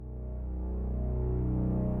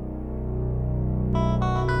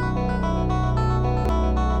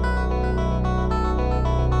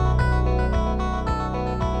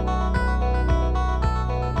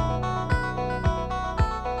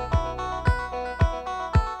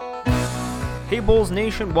Hey Bulls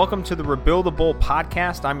Nation, welcome to the Rebuild a Bull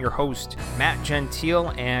podcast. I'm your host, Matt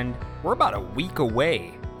Gentile, and we're about a week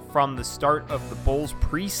away from the start of the Bulls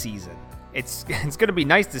preseason. It's going to be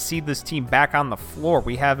nice to see this team back on the floor.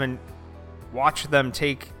 We haven't watched them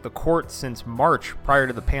take the court since March prior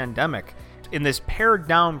to the pandemic. In this pared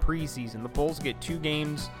down preseason, the Bulls get 2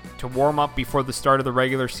 games to warm up before the start of the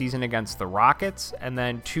regular season against the Rockets, and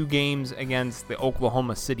then 2 games against the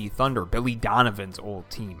Oklahoma City Thunder, Billy Donovan's old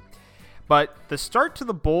team. But the start to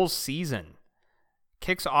the Bulls season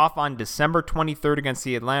kicks off on December 23rd against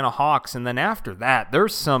the Atlanta Hawks, and then after that,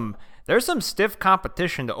 there's some stiff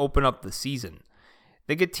competition to open up the season.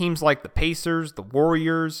 They get teams like the Pacers, the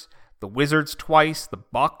Warriors, the Wizards twice, the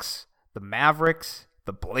Bucks, the Mavericks,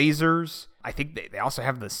 the Blazers. I think they also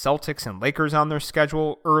have the Celtics and Lakers on their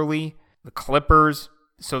schedule early, the Clippers.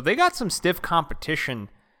 So they got some stiff competition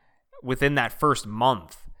within that first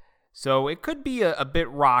month. So it could be a bit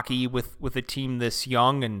rocky with a team this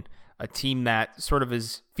young and a team that sort of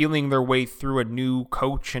is feeling their way through a new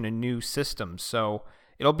coach and a new system. So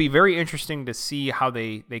it'll be very interesting to see how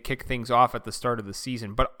they kick things off at the start of the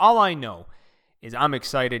season. But all I know is I'm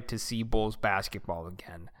excited to see Bulls basketball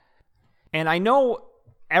again. And I know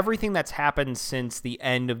everything that's happened since the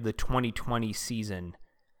end of the 2020 season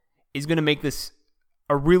is going to make this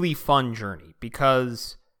a really fun journey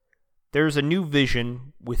because there's a new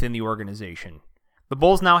vision within the organization. The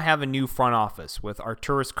Bulls now have a new front office with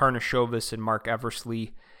Arturas Karnisovas and Mark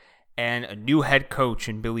Eversley and a new head coach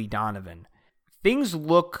in Billy Donovan. Things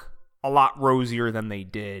look a lot rosier than they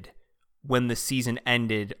did when the season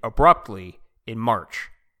ended abruptly in March.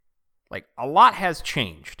 Like, a lot has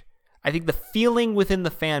changed. I think the feeling within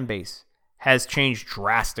the fan base has changed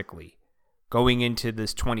drastically going into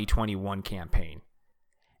this 2021 campaign.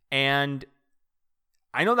 And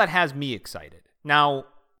I know that has me excited. Now,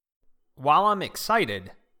 while I'm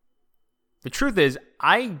excited, the truth is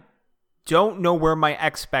I don't know where my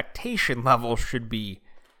expectation level should be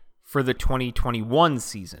for the 2021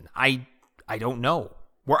 season. I don't know.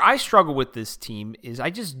 Where I struggle with this team is I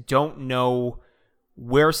just don't know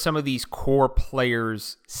where some of these core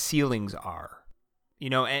players' ceilings are. You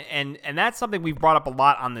know, and that's something we've brought up a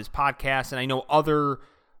lot on this podcast, and I know other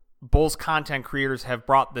Bulls content creators have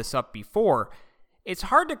brought this up before. It's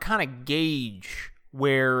hard to kind of gauge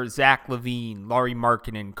where Zach LaVine, Lauri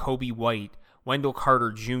Markkanen, Kobe White, Wendell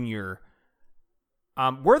Carter Jr.,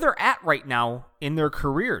 where they're at right now in their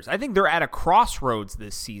careers. I think they're at a crossroads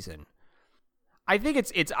this season. I think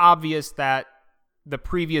it's obvious that the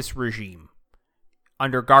previous regime,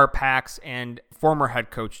 under Garpax and former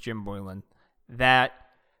head coach Jim Boylan, that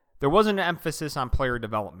there wasn't an emphasis on player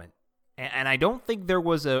development. And I don't think there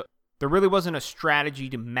really wasn't a strategy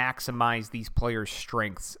to maximize these players'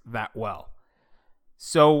 strengths that well.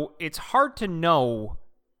 So it's hard to know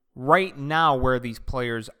right now where these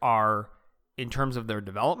players are in terms of their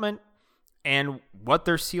development and what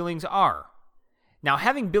their ceilings are. Now,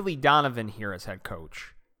 having Billy Donovan here as head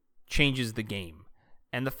coach changes the game.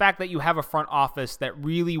 And the fact that you have a front office that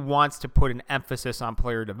really wants to put an emphasis on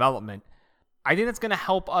player development, I think that's going to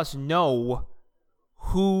help us know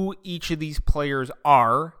who each of these players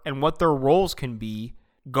are and what their roles can be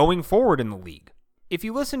going forward in the league. If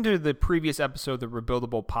you listen to the previous episode of the Rebuild a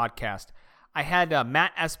Bull podcast, I had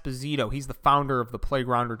Matt Esposito. He's the founder of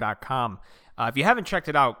theplaygrounder.com. If you haven't checked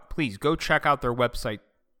it out, please go check out their website.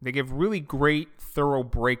 They give really great, thorough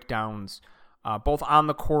breakdowns, both on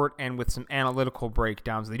the court and with some analytical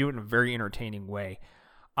breakdowns. They do it in a very entertaining way.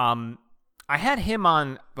 I had him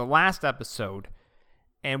on the last episode,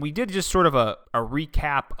 and we did just sort of a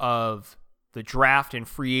recap of the draft and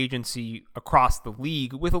free agency across the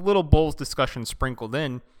league with a little Bulls discussion sprinkled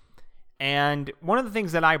in. And one of the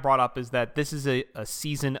things that I brought up is that this is a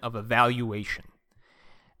season of evaluation.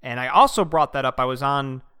 And I also brought that up. I was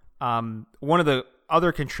on one of the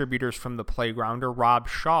other contributors from the Playgrounder, Rob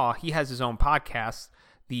Shaw. He has his own podcast,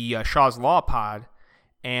 the Shaw's Law Pod.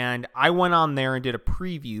 And I went on there and did a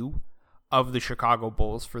preview of the Chicago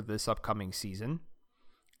Bulls for this upcoming season.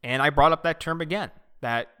 And I brought up that term again,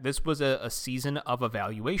 that this was a season of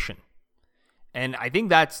evaluation. And I think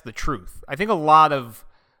that's the truth. I think a lot of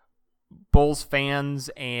Bulls fans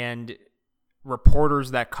and reporters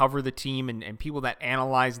that cover the team and people that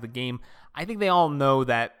analyze the game, I think they all know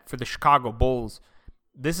that for the Chicago Bulls,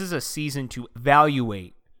 this is a season to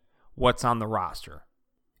evaluate what's on the roster.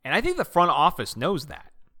 And I think the front office knows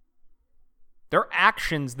that. Their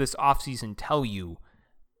actions this offseason tell you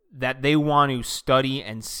that they want to study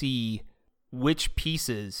and see which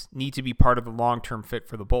pieces need to be part of the long-term fit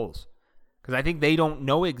for the Bulls. Because I think they don't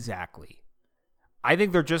know exactly. I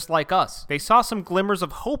think they're just like us. They saw some glimmers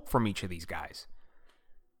of hope from each of these guys.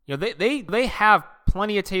 They have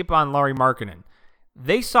plenty of tape on Lauri Markkanen.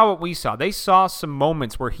 They saw what we saw. They saw some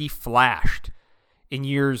moments where he flashed in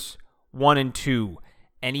years 1 and 2,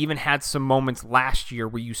 and even had some moments last year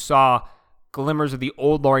where you saw glimmers of the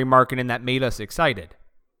old Lauri Markkanen that made us excited.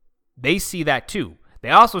 They see that too. They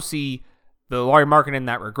also see the Lauri Markkanen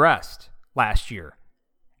that regressed last year.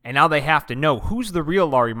 And now they have to know who's the real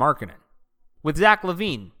Lauri Markkanen. With Zach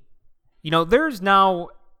LaVine, there's now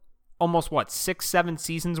almost 6-7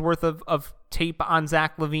 seasons worth of tape on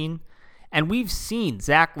Zach LaVine. And we've seen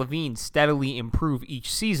Zach LaVine steadily improve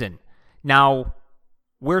each season. Now,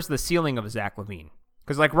 where's the ceiling of Zach LaVine?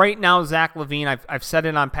 Because right now, Zach LaVine, I've said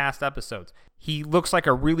it on past episodes, he looks like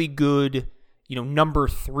a really good, number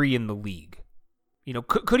 3 in the league.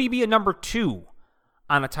 Could he be a number 2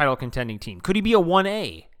 on a title contending team? Could he be a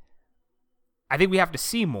 1A? I think we have to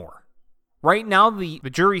see more. Right now, the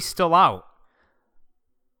jury's still out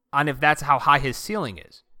on if that's how high his ceiling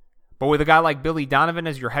is. But with a guy like Billy Donovan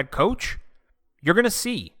as your head coach, you're going to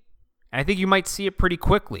see. And I think you might see it pretty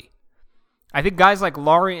quickly. I think guys like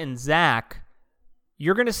Lauri and Zach,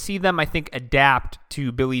 you're going to see them, I think, adapt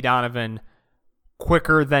to Billy Donovan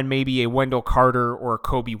quicker than maybe a Wendell Carter or a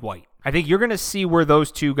Kobe White. I think you're going to see where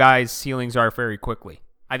those two guys' ceilings are very quickly.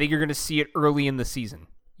 I think you're going to see it early in the season.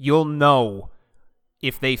 You'll know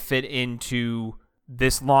if they fit into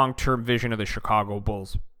this long-term vision of the Chicago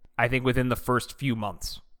Bulls, I think within the first few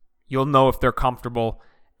months. You'll know if they're comfortable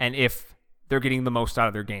and if they're getting the most out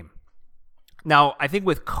of their game. Now, I think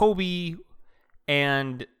with Kobe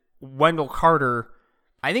and Wendell Carter,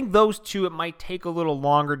 I think those two, it might take a little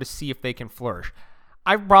longer to see if they can flourish.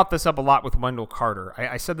 I've brought this up a lot with Wendell Carter.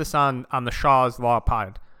 I said this on the Shaw's Law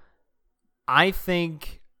pod. I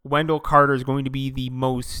think Wendell Carter is going to be the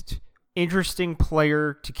most interesting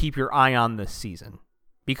player to keep your eye on this season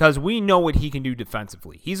because we know what he can do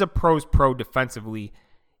defensively. He's a pro's pro defensively,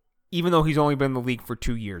 even though he's only been in the league for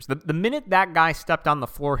 2 years. The minute that guy stepped on the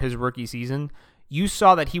floor his rookie season, you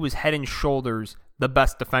saw that he was head and shoulders the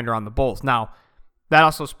best defender on the Bulls. Now, that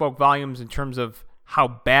also spoke volumes in terms of how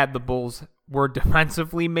bad the Bulls were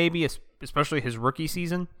defensively, maybe, especially his rookie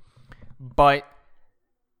season. But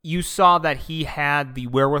you saw that he had the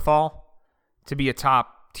wherewithal to be a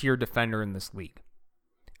top-tier defender in this league.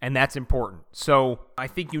 And that's important. So I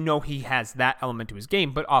think he has that element to his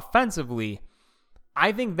game. But offensively,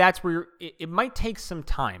 I think that's where it might take some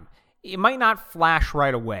time. It might not flash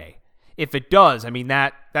right away. If it does,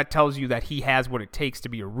 that tells you that he has what it takes to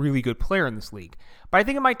be a really good player in this league. But I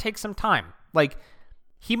think it might take some time.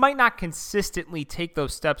 He might not consistently take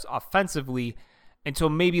those steps offensively until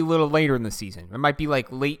maybe a little later in the season. It might be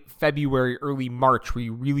late February, early March, where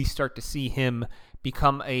you really start to see him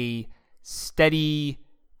become a steady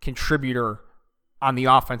contributor on the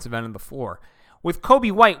offensive end of the floor. With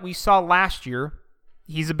Kobe White, we saw last year,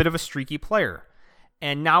 he's a bit of a streaky player.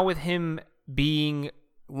 And now with him being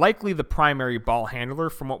likely the primary ball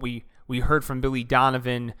handler from what we heard from Billy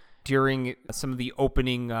Donovan during some of the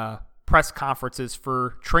opening press conferences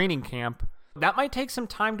for training camp, that might take some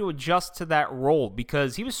time to adjust to that role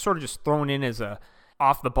because he was sort of just thrown in as a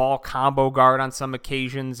off-the-ball combo guard on some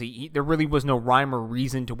occasions. There really was no rhyme or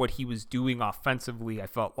reason to what he was doing offensively, I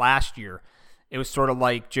felt, last year. It was sort of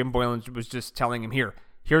like Jim Boylan was just telling him,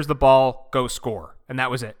 here's the ball, go score. And that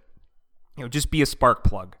was it. Just be a spark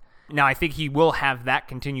plug. Now, I think he will have that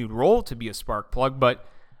continued role to be a spark plug, but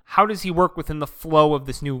how does he work within the flow of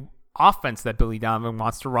this new offense that Billy Donovan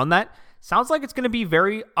wants to run? That sounds like it's going to be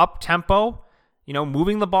very up-tempo,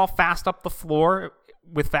 moving the ball fast up the floor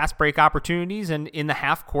with fast break opportunities and in the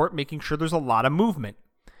half court, making sure there's a lot of movement.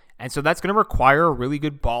 And so that's going to require a really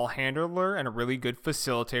good ball handler and a really good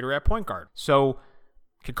facilitator at point guard. So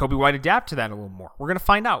can Kobe White adapt to that a little more? We're going to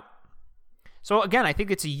find out. So again, I think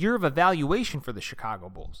it's a year of evaluation for the Chicago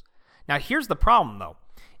Bulls. Now, here's the problem, though.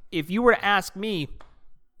 If you were to ask me,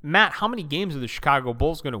 Matt, how many games are the Chicago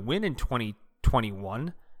Bulls going to win in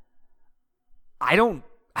 2021? I don't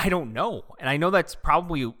know. And I know that's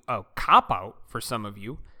probably a cop-out for some of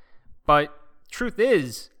you. But truth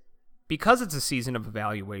is, because it's a season of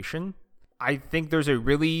evaluation, I think there's a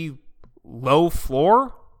really low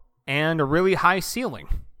floor and a really high ceiling.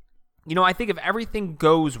 I think if everything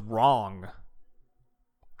goes wrong,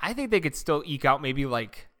 I think they could still eke out maybe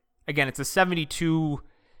again, it's a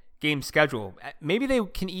 72-game schedule. Maybe they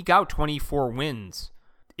can eke out 24 wins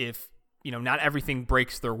if, not everything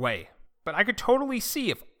breaks their way. But I could totally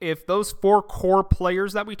see if those 4 core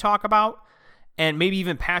players that we talk about, and maybe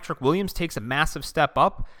even Patrick Williams takes a massive step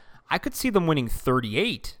up, I could see them winning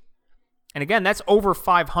 38. And again, that's over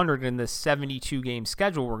 500 in this 72-game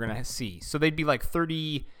schedule we're going to see. So they'd be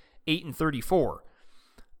 38 and 34.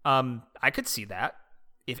 I could see that.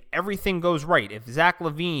 if everything goes right, if Zach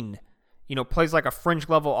LaVine, plays like a fringe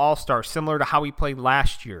level all-star, similar to how he played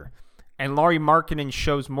last year, and Lauri Markkanen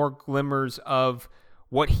shows more glimmers of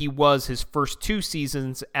what he was his first 2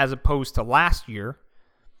 seasons as opposed to last year,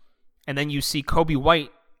 and then you see Kobe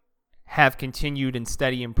White have continued and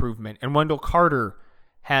steady improvement, and Wendell Carter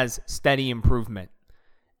has steady improvement.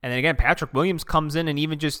 And then again, Patrick Williams comes in and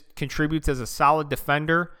even just contributes as a solid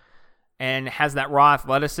defender and has that raw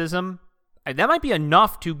athleticism. And that might be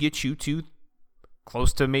enough to get you to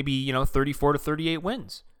close to maybe, 34 to 38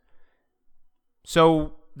 wins.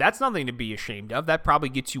 So that's nothing to be ashamed of. That probably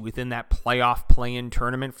gets you within that playoff play-in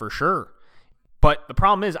tournament for sure. But the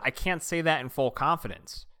problem is, I can't say that in full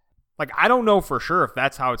confidence. Like, I don't know for sure if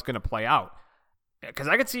that's how it's going to play out. Because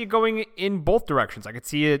I could see it going in both directions. I could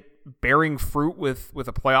see it bearing fruit with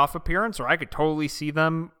a playoff appearance, or I could totally see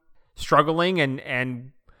them struggling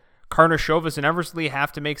and Karnisovas and Eversley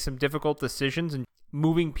have to make some difficult decisions and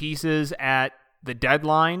moving pieces at the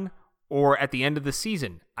deadline or at the end of the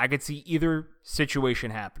season. I could see either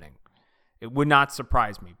situation happening. It would not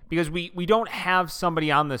surprise me because we don't have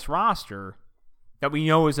somebody on this roster that we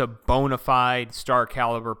know is a bona fide star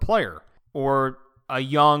caliber player or a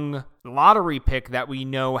young lottery pick that we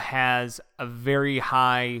know has a very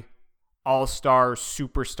high all-star,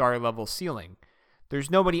 superstar level ceiling.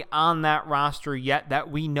 There's nobody on that roster yet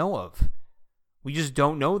that we know of. We just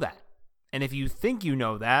don't know that. And if you think you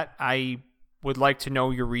know that, I would like to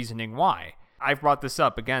know your reasoning why. I've brought this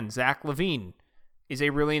up again. Zach LaVine is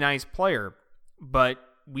a really nice player, but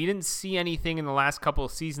we didn't see anything in the last couple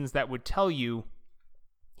of seasons that would tell you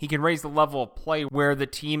he can raise the level of play where the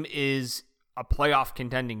team is a playoff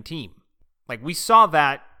contending team. Like we saw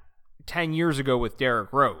that 10 years ago with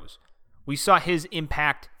Derrick Rose. We saw his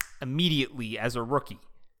impact immediately as a rookie,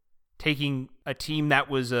 taking a team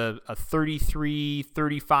that was a 33,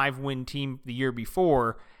 35 win team the year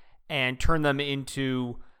before and turn them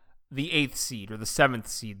into the 8th seed or the 7th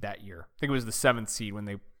seed that year. I think it was the 7th seed when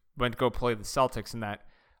they went to go play the Celtics in that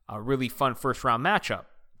really fun first round matchup.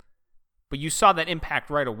 But you saw that impact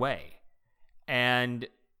right away. And,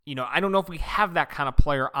 I don't know if we have that kind of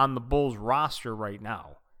player on the Bulls roster right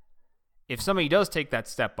now. If somebody does take that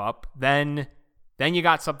step up, then you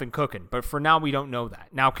got something cooking. But for now, we don't know that.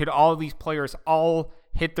 Now, could all of these players all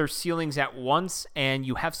hit their ceilings at once and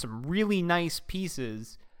you have some really nice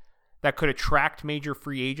pieces that could attract major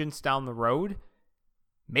free agents down the road?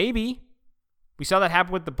 Maybe. We saw that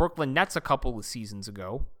happen with the Brooklyn Nets a couple of seasons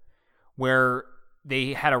ago, where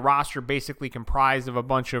they had a roster basically comprised of a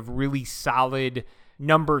bunch of really solid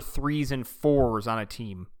number 3s and 4s on a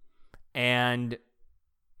team and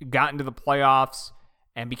got into the playoffs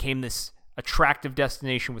and became this attractive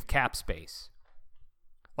destination with cap space.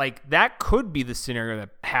 Like, that could be the scenario that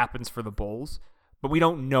happens for the Bulls, but we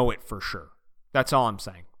don't know it for sure. That's all I'm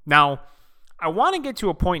saying. Now, I want to get to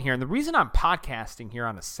a point here, and the reason I'm podcasting here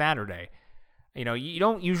on a Saturday, you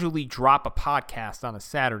don't usually drop a podcast on a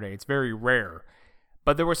Saturday. It's very rare.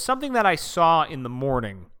 But there was something that I saw in the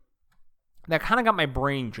morning that kind of got my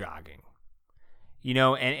brain jogging.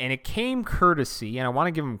 And it came courtesy, and I want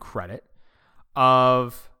to give him credit,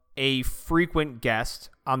 of a frequent guest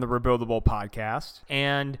on the Rebuildable podcast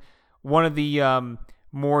and one of the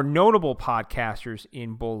more notable podcasters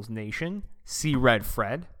in Bulls Nation, C-Red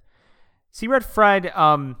Fred. C-Red Fred,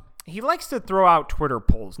 he likes to throw out Twitter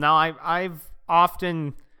polls. Now, I've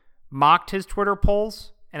often mocked his Twitter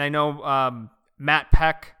polls, and I know Matt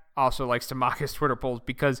Peck also likes to mock his Twitter polls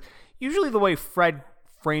because usually the way Fred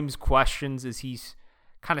frames questions is he's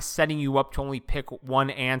kind of setting you up to only pick one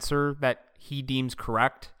answer that he deems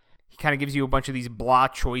correct. He kind of gives you a bunch of these blah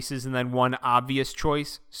choices and then one obvious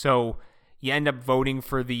choice. So you end up voting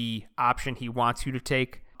for the option he wants you to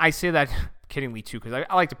take. I say that kiddingly too because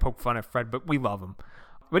I like to poke fun at Fred, but we love him.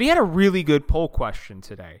 But he had a really good poll question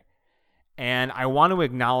today. And I want to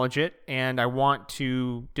acknowledge it and I want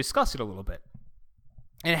to discuss it a little bit.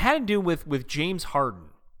 And it had to do with James Harden.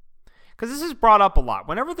 Because this is brought up a lot.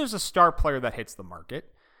 Whenever there's a star player that hits the market,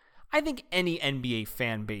 I think any NBA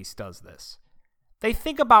fan base does this. They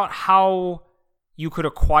think about how you could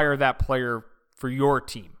acquire that player for your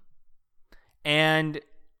team. And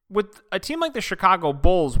with a team like the Chicago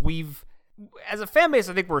Bulls, as a fan base,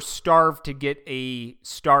 I think we're starved to get a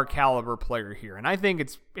star caliber player here. And I think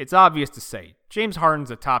it's obvious to say James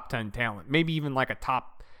Harden's a top 10 talent, maybe even like a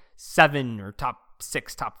top 7 or top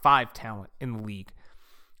 6, top 5 talent in the league.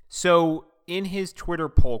 So in his Twitter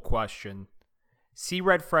poll question,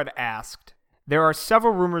 C-Red Fred asked, there are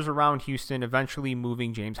several rumors around Houston eventually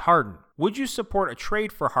moving James Harden. Would you support a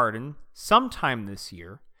trade for Harden sometime this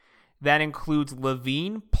year? that includes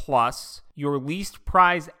LaVine plus your least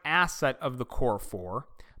prized asset of the core four,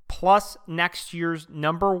 plus next year's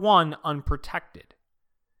number one unprotected.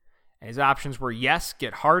 And his options were yes,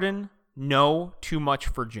 get Harden, no, too much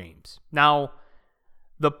for James. Now,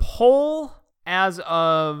 the poll as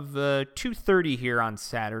of 2:30 here on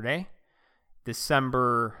Saturday,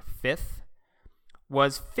 December 5th,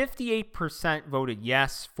 was 58% voted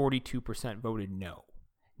yes, 42% voted no.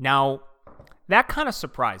 Now, that kind of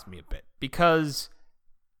surprised me a bit because,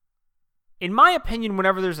 in my opinion,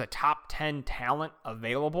 whenever there's a top 10 talent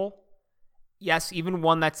available, yes, even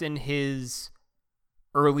one that's in his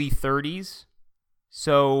early 30s,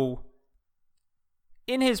 so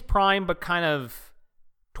in his prime, but kind of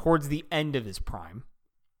towards the end of his prime,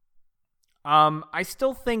 I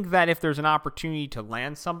still think that if there's an opportunity to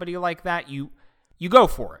land somebody like that, you go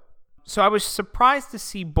for it. So I was surprised to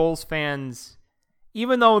see Bulls fans,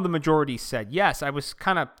 even though the majority said yes, I was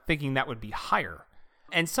kind of thinking that would be higher.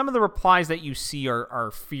 And some of the replies that you see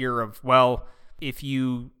are fear of, well, if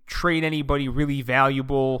you trade anybody really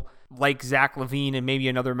valuable like Zach LaVine and maybe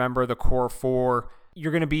another member of the core four,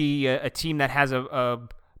 you're going to be a team that has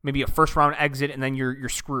maybe a first round exit and then you're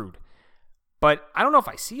screwed. But I don't know if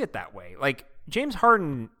I see it that way. Like, James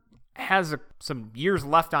Harden has some years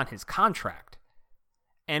left on his contract.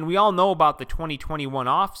 And we all know about the 2021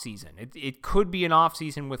 offseason. It could be an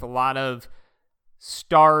offseason with a lot of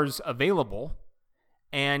stars available.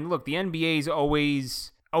 And look, the NBA's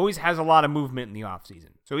always has a lot of movement in the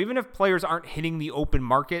offseason. So even if players aren't hitting the open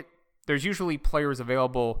market, there's usually players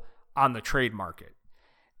available on the trade market.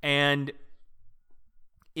 And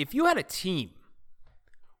if you had a team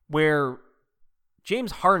where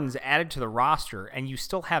James Harden's added to the roster and you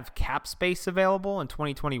still have cap space available in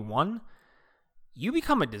 2021, you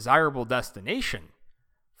become a desirable destination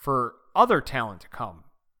for other talent to come.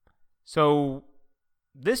 So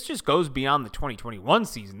this just goes beyond the 2021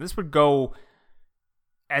 season. This would go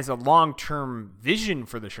as a long-term vision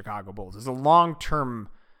for the Chicago Bulls, as a long-term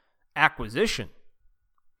acquisition.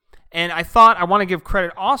 And I want to give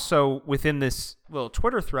credit also within this little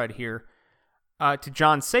Twitter thread here to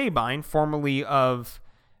John Sabine, formerly of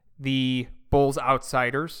the Bulls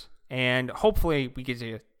Outsiders, and hopefully we get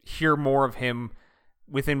to hear more of him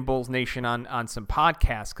within Bulls Nation on some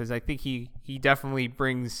podcasts, because I think he definitely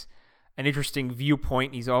brings an interesting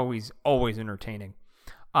viewpoint. He's always entertaining.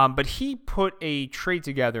 But he put a trade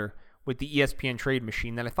together with the ESPN trade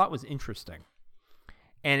machine that I thought was interesting.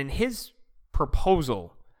 And in his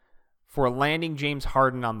proposal for landing James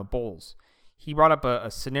Harden on the Bulls, he brought up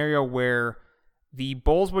a scenario where the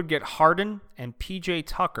Bulls would get Harden and PJ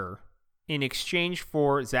Tucker in exchange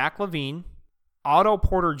for Zach LaVine, Otto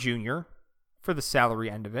Porter Jr. for the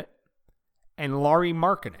salary end of it, and Lauri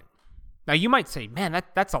Markkanen. Now you might say, man,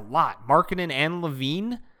 that's a lot. Markkanen and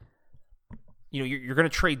LaVine? You know, you're going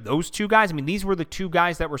to trade those two guys? I mean, these were the two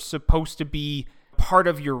guys that were supposed to be part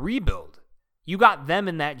of your rebuild. You got them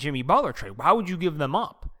in that Jimmy Butler trade. Why would you give them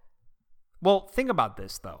up? Well, think about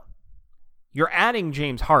this, though. You're adding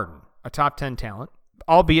James Harden, a top 10 talent,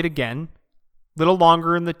 albeit, again, a little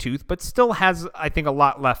longer in the tooth, but still has, I think, a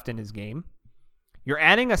lot left in his game. You're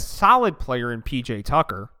adding a solid player in PJ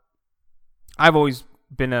Tucker. I've always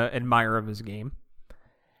been an admirer of his game.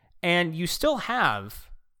 And you still have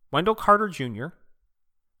Wendell Carter Jr.,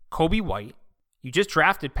 Kobe White. You just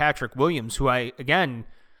drafted Patrick Williams, who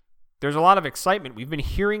there's a lot of excitement. We've been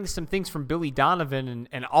hearing some things from Billy Donovan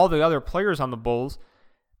and all the other players on the Bulls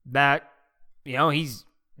that, you know, he's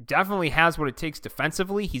definitely has what it takes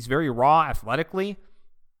defensively. He's very raw athletically.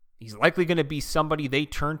 He's likely going to be somebody they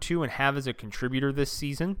turn to and have as a contributor this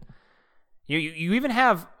season. You even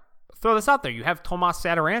have, throw this out there, you have Tomas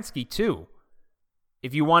Satoransky too,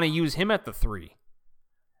 if you want to use him at the 3.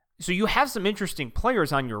 So you have some interesting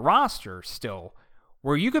players on your roster still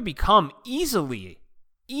where you could become easily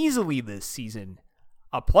this season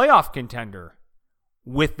a playoff contender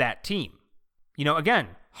with that team. You know, again,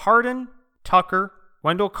 Harden, Tucker,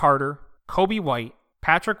 Wendell Carter, Kobe White,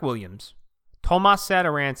 Patrick Williams, Tomas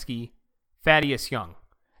Satoransky, Thaddeus Young.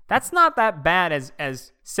 That's not that bad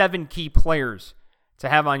as 7 key players to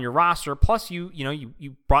have on your roster. Plus, you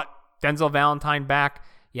brought Denzel Valentine back.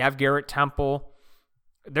 You have Garrett Temple.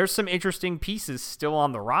 There's some interesting pieces still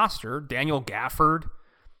on the roster. Daniel Gafford.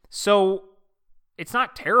 So it's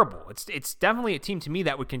not terrible. It's definitely a team to me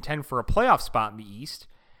that would contend for a playoff spot in the East.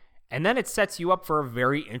 And then it sets you up for a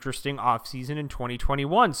very interesting offseason in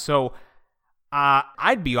 2021. So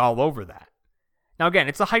I'd be all over that. Now, again,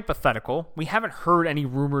 it's a hypothetical. We haven't heard any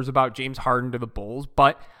rumors about James Harden to the Bulls,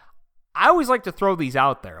 but I always like to throw these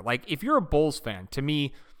out there. Like, if you're a Bulls fan, to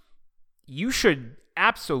me, you should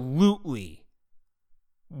absolutely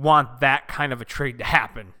want that kind of a trade to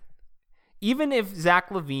happen. Even if Zach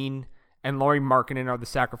LaVine and Lauri Markkanen are the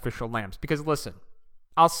sacrificial lambs. Because listen,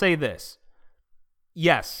 I'll say this.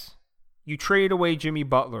 Yes, you traded away Jimmy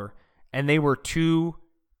Butler, and they were two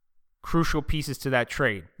crucial pieces to that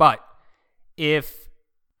trade. But if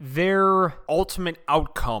their ultimate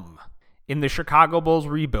outcome in the Chicago Bulls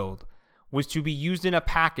rebuild was to be used in a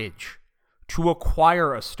package to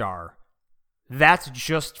acquire a star, that's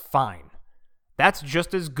just fine. That's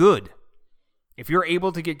just as good. If you're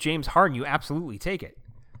able to get James Harden, you absolutely take it.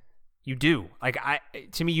 You do.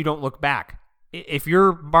 To me, you don't look back. If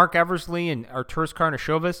you're Mark Eversley and Arturas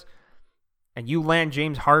Karnisovas and you land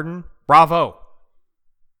James Harden, bravo.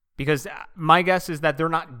 Because my guess is that they're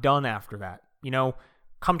not done after that.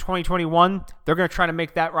 Come 2021, they're going to try to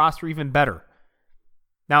make that roster even better.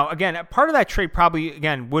 Now, again, part of that trade probably,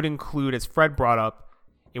 would include, as Fred brought up,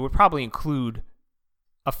 it would probably include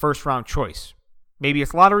a first-round choice. Maybe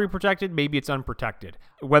it's lottery protected, maybe it's unprotected.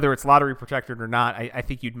 Whether it's lottery protected or not, I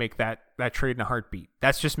think you'd make that trade in a heartbeat.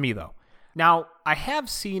 That's just me, though. Now, I have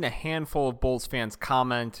seen a handful of Bulls fans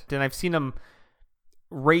comment, and I've seen them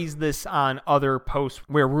raise this on other posts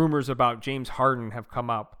where rumors about James Harden have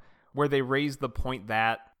come up, where they raise the point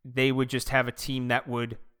that they would just have a team that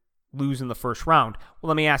would lose in the first round. Well,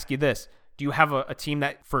 let me ask you this. Do you have a team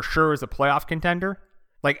that for sure is a playoff contender?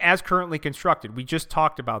 As currently constructed, we just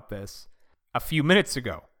talked about this a few minutes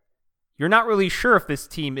ago. You're not really sure if this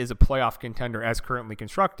team is a playoff contender as currently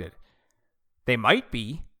constructed. They might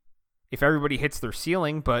be if everybody hits their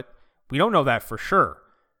ceiling, but we don't know that for sure.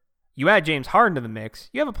 You add James Harden to the mix,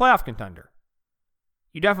 you have a playoff contender.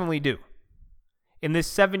 You definitely do. In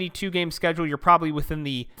this 72-game schedule, you're probably within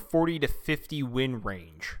the 40 to 50 win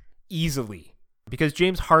range, easily, because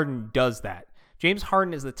James Harden does that. James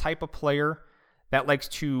Harden is the type of player that likes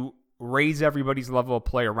to raise everybody's level of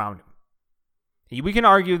play around him. We can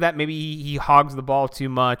argue that maybe he hogs the ball too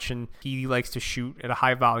much and he likes to shoot at a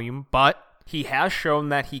high volume, but he has shown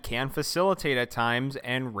that he can facilitate at times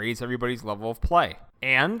and raise everybody's level of play.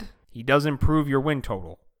 And he does improve your win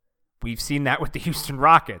total. We've seen that with the Houston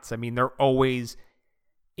Rockets. They're always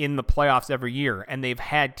in the playoffs every year, and they've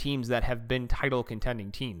had teams that have been title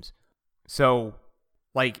contending teams. So,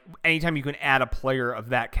 anytime you can add a player of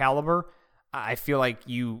that caliber, I feel like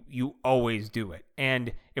you always do it.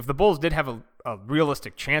 And if the Bulls did have a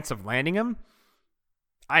realistic chance of landing him,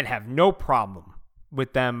 I'd have no problem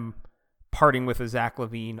with them parting with a Zach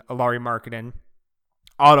LaVine, a Lauri Markkanen,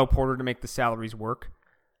 Otto Porter to make the salaries work,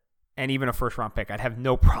 and even a first-round pick. I'd have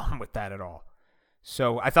no problem with that at all.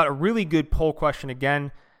 So I thought a really good poll question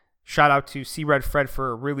again. Shout out to C-Red Fred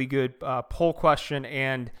for a really good poll question,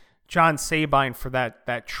 and John Sabine for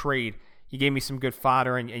that trade. You gave me some good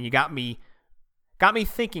fodder, and you got me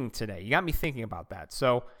thinking today. You got me thinking about that.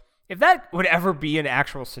 So if that would ever be an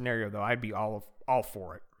actual scenario, though, I'd be all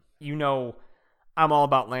for it. I'm all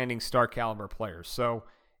about landing star caliber players. So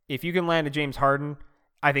if you can land a James Harden,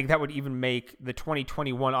 I think that would even make the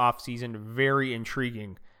 2021 offseason very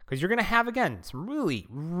intriguing, because you're going to have, again, some really,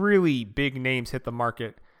 really big names hit the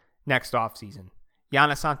market next offseason.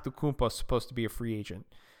 Giannis Antetokounmpo is supposed to be a free agent.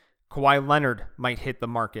 Kawhi Leonard might hit the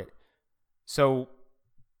market. So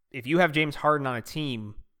if you have James Harden on a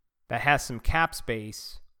team that has some cap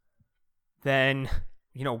space, then,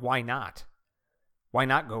 why not? Why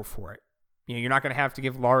not go for it? You're not going to have to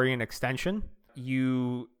give Lauri an extension.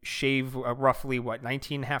 You shave roughly,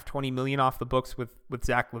 $19.5, $20 million off the books with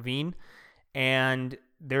Zach LaVine. And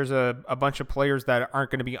there's a bunch of players that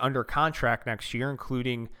aren't going to be under contract next year,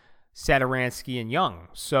 including Satoransky and Young.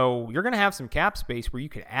 So you're going to have some cap space where you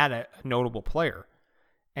could add a notable player.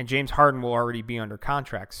 And James Harden will already be under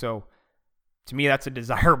contract. So to me, that's a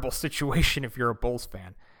desirable situation if you're a Bulls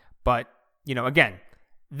fan. But, again,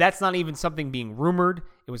 that's not even something being rumored.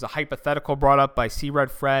 It was a hypothetical brought up by C-Red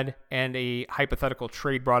Fred and a hypothetical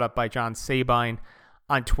trade brought up by John Sabine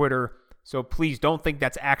on Twitter. So please don't think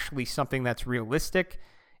that's actually something that's realistic.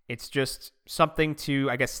 It's just something to,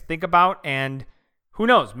 think about. And who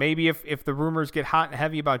knows, maybe if the rumors get hot and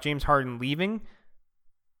heavy about James Harden leaving,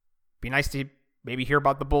 be nice to maybe hear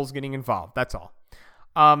about the Bulls getting involved. That's all.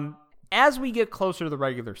 As we get closer to the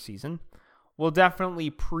regular season, we'll definitely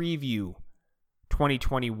preview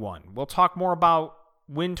 2021. We'll talk more about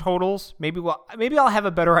win totals. Maybe I'll have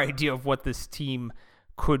a better idea of what this team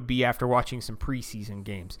could be after watching some preseason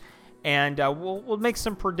games. And we'll make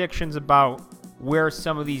some predictions about where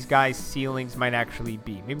some of these guys' ceilings might actually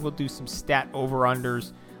be. Maybe we'll do some stat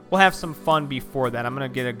over-unders. We'll have some fun before that. I'm going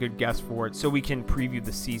to get a good guess for it so we can preview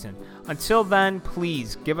the season. Until then,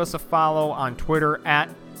 please give us a follow on Twitter at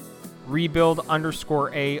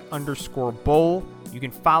rebuild_a_bull. You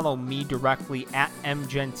can follow me directly at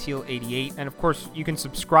mgentile88. And of course, you can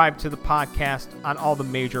subscribe to the podcast on all the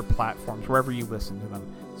major platforms, wherever you listen to them.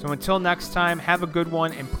 So until next time, have a good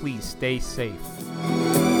one and please stay safe.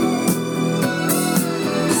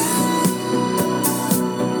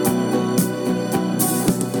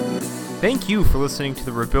 Thank you for listening to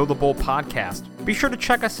the Rebuild a Bowl podcast. Be sure to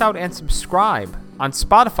check us out and subscribe on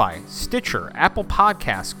Spotify, Stitcher, Apple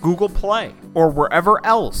Podcasts, Google Play, or wherever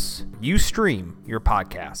else you stream your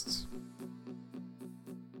podcasts.